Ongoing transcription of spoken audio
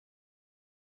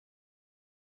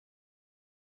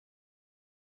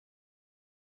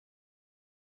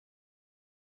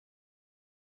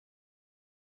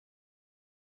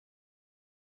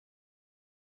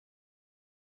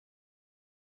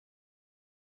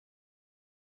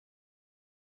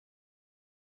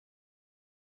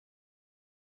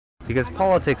because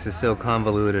politics is so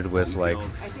convoluted with, like,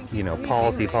 you know,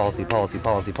 policy. It's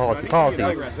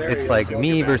like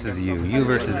me versus you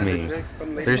versus me.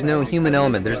 There's no human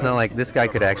element. There's no, like, this guy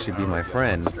could actually be my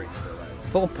friend. The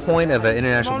whole point of an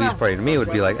international beach party to me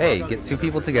would be like, hey, get two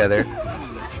people together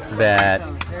that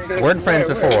weren't friends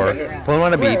before, put them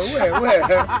on a beach,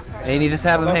 and you just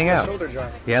have them hang out.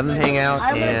 You have them hang out,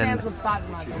 and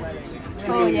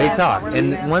they talk.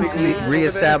 And once you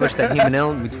reestablish that human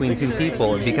element between two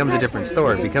people, it becomes a different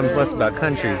story. It becomes less about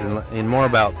countries and more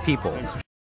about people.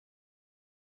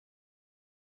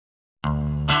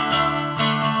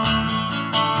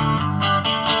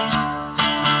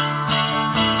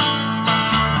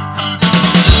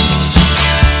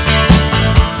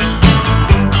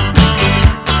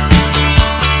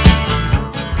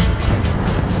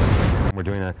 We're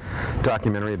doing a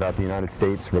documentary about the United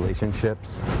States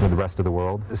relationships with the rest of the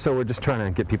world. So we're just trying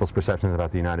to get people's perceptions about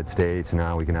the United States and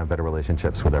how we can have better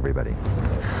relationships with everybody.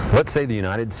 Let's say the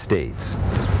United States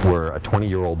were a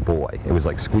 20-year-old boy. It was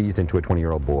like squeezed into a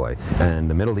 20-year-old boy, and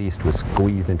the Middle East was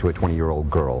squeezed into a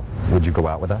 20-year-old girl. Would you go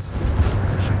out with us?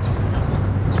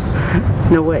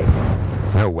 No way.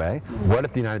 No way? What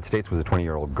if the United States was a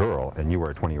 20-year-old girl and you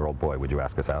were a 20-year-old boy? Would you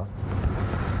ask us out?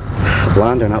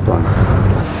 Blonde or not blonde?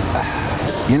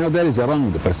 You know, there is a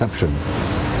wrong perception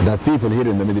that people here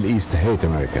in the Middle East hate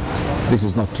America. This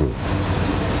is not true.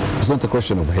 It's not a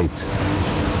question of hate.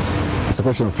 It's a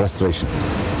question of frustration.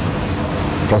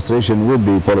 Frustration with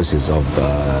the policies of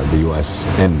the U.S.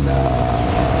 in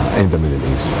the Middle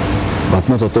East. But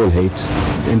not at all hate.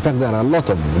 In fact, there are a lot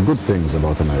of good things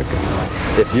about America.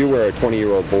 If you were a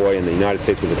 20-year-old boy and the United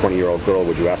States was a 20-year-old girl,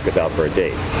 would you ask us out for a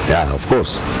date? Yeah, of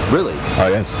course. Really? Oh,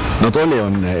 yes. Not only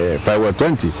on if I were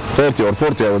 20, 30 or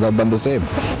 40, I would have done the same.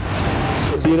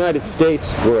 If the United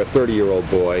States were a 30-year-old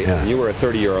boy and you were a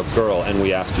 30-year-old girl and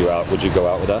we asked you out, would you go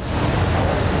out with us?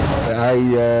 I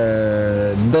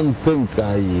don't think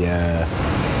I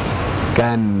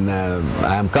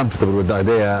am comfortable with the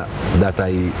idea that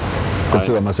I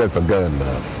consider myself a girl.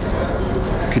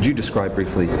 Could you describe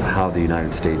briefly how the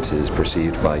United States is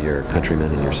perceived by your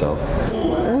countrymen and yourself?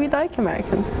 We like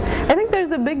Americans. I think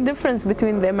there's a big difference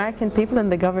between the American people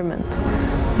and the government.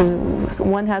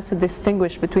 One has to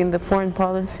distinguish between the foreign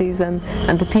policies and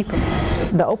the people.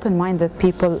 The open-minded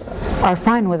people are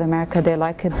fine with America, they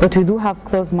like it, but we do have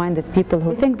closed-minded people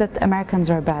who think that Americans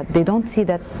are bad. They don't see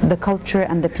that the culture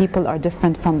and the people are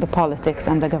different from the politics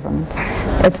and the government.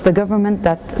 It's the government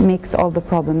that makes all the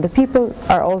problem. The people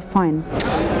are all fine.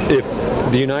 If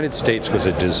the United States was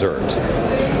a dessert,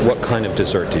 what kind of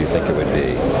dessert do you think it would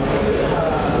be?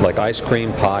 Like ice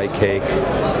cream, pie, cake?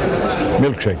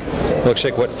 Milkshake.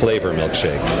 Milkshake, what flavor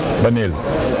milkshake? Vanilla.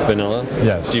 Vanilla?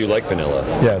 Yes. Do you like vanilla?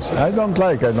 Yes. I don't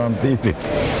eat it.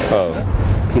 Oh.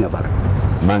 Peanut butter.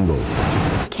 Mango.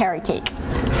 Carrot cake.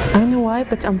 I don't know why,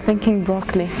 but I'm thinking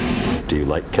broccoli. Do you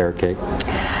like carrot cake?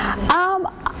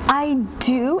 I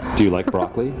do. Do you like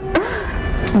broccoli?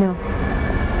 No.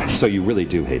 So you really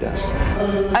do hate us?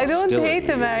 I don't hate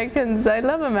Americans. I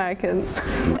love Americans.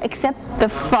 Except the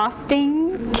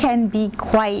frosting can be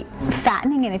quite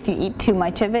fattening, and if you eat too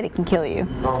much of it, it can kill you.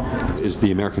 Is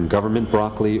the American government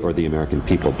broccoli or the American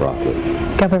people broccoli?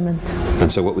 Government.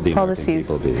 And so what would the Policies.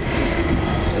 American people be?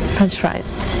 French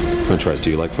fries. French fries. Do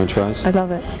you like French fries? I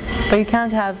love it. But you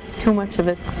can't have too much of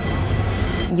it.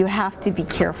 You have to be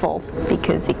careful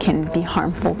because it can be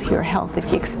harmful to your health if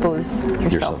you expose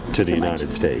yourself to the United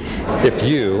States. If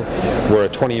you were a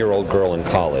 20-year-old girl in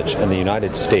college and the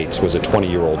United States was a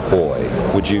 20-year-old boy,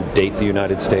 would you date the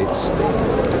United States?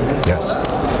 Yes.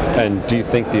 And do you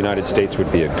think the United States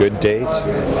would be a good date?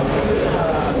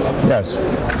 Yes.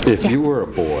 If you were a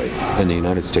boy and the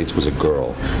United States was a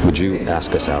girl, would you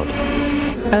ask us out?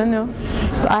 I don't know.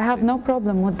 I have no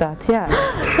problem with that, yeah.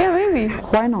 Yeah, maybe.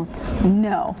 Why not?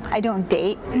 No, I don't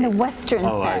date in the Western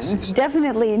sense.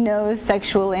 Definitely no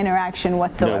sexual interaction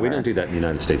whatsoever. No, we don't do that in the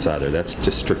United States either. That's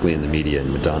just strictly in the media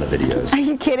and Madonna videos. Are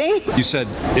you kidding? You said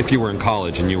if you were in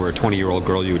college and you were a 20-year-old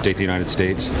girl, you would date the United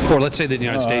States? Or let's say that the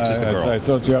United States is the girl. I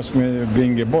thought you asked me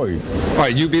being a boy. All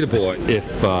right, you be the boy.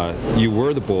 If you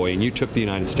were the boy and you took the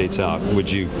United States out, would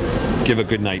you give a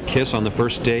goodnight kiss on the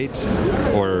first date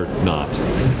or not?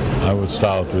 I would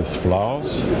start with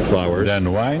flowers,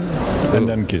 then wine, and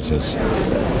then kisses.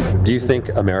 Do you think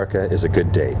America is a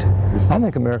good date? I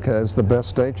think America is the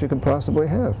best date you can possibly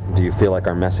have. Do you feel like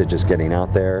our message is getting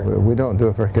out there? We don't do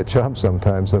a very good job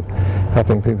sometimes of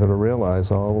helping people to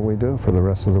realize all we do for the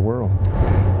rest of the world.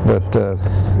 But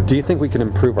do you think we can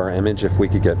improve our image if we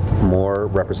could get more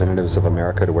representatives of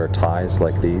America to wear ties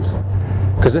like these?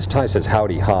 Because this tie says,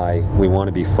 howdy, hi, we want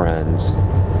to be friends,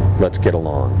 let's get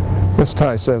along. This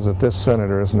tie says that this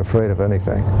senator isn't afraid of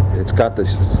anything. It's got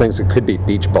these things that could be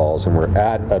beach balls, and we're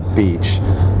at a beach.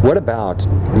 What about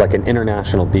like an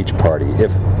international beach party?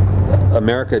 If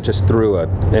America just threw an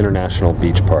international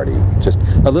beach party, just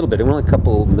a little bit, only a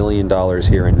couple $1 million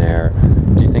here and there,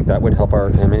 do you think that would help our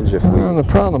image if we... Well, the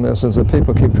problem is that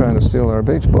people keep trying to steal our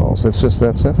beach balls. It's just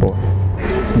that simple.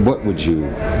 What would you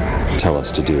tell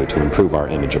us to do to improve our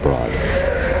image abroad?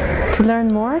 To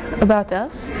learn more about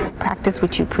us. Practice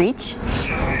what you preach.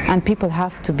 And people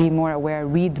have to be more aware,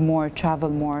 read more, travel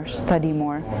more, study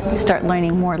more. Start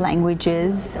learning more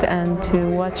languages. And to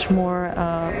watch more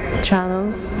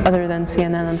channels other than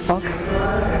CNN and Fox.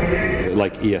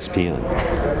 Like ESPN.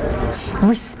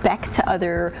 Respect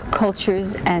other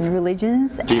cultures and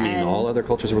religions. Do you mean all other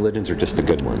cultures and religions, or just the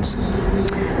good ones?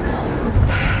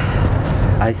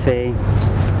 I say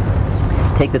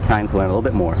take the time to learn a little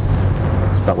bit more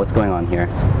about what's going on here,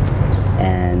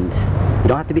 and you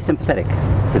don't have to be sympathetic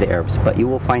to the Arabs, but you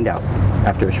will find out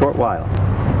after a short while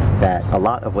that a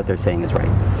lot of what they're saying is right.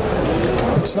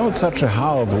 It's not such a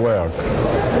hard work.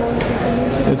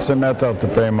 It's a matter to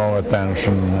pay more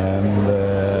attention and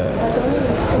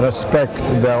respect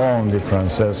their own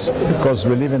differences, because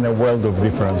we live in a world of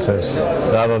differences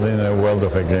rather than a world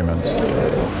of agreements.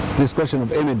 This question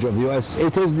of image of the U.S.,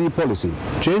 it is the policy.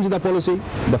 Change the policy,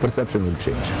 the perception will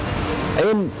change.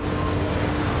 In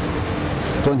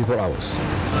 24 hours.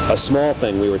 A small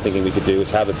thing we were thinking we could do is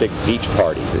have a big beach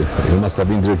party. You must have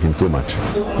been drinking too much.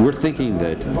 We're thinking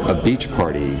that a beach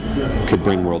party could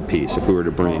bring world peace if we were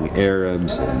to bring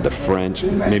Arabs, the French,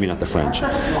 maybe not the French,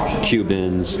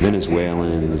 Cubans,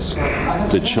 Venezuelans,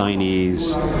 the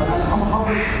Chinese,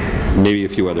 maybe a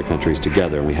few other countries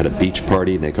together, and we had a beach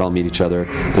party, and they could all meet each other,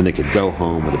 then they could go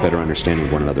home with a better understanding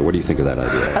of one another. What do you think of that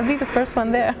idea? I'll be the first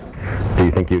one there. Do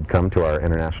you think you'd come to our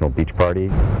international beach party?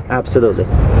 Absolutely.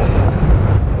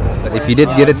 But if you did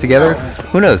get it together,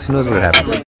 who knows? Who knows what would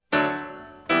happen?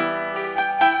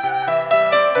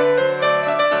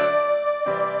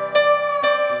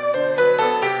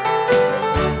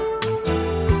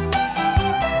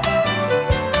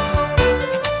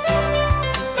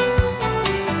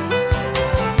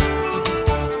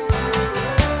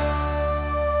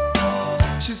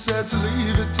 She said to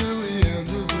leave it till the end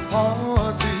of the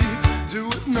party. Do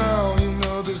it now, you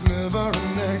know there's never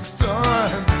a next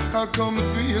time. How come the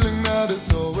feeling that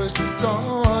it's always just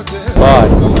started? Bye.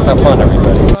 Have fun,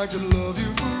 everybody.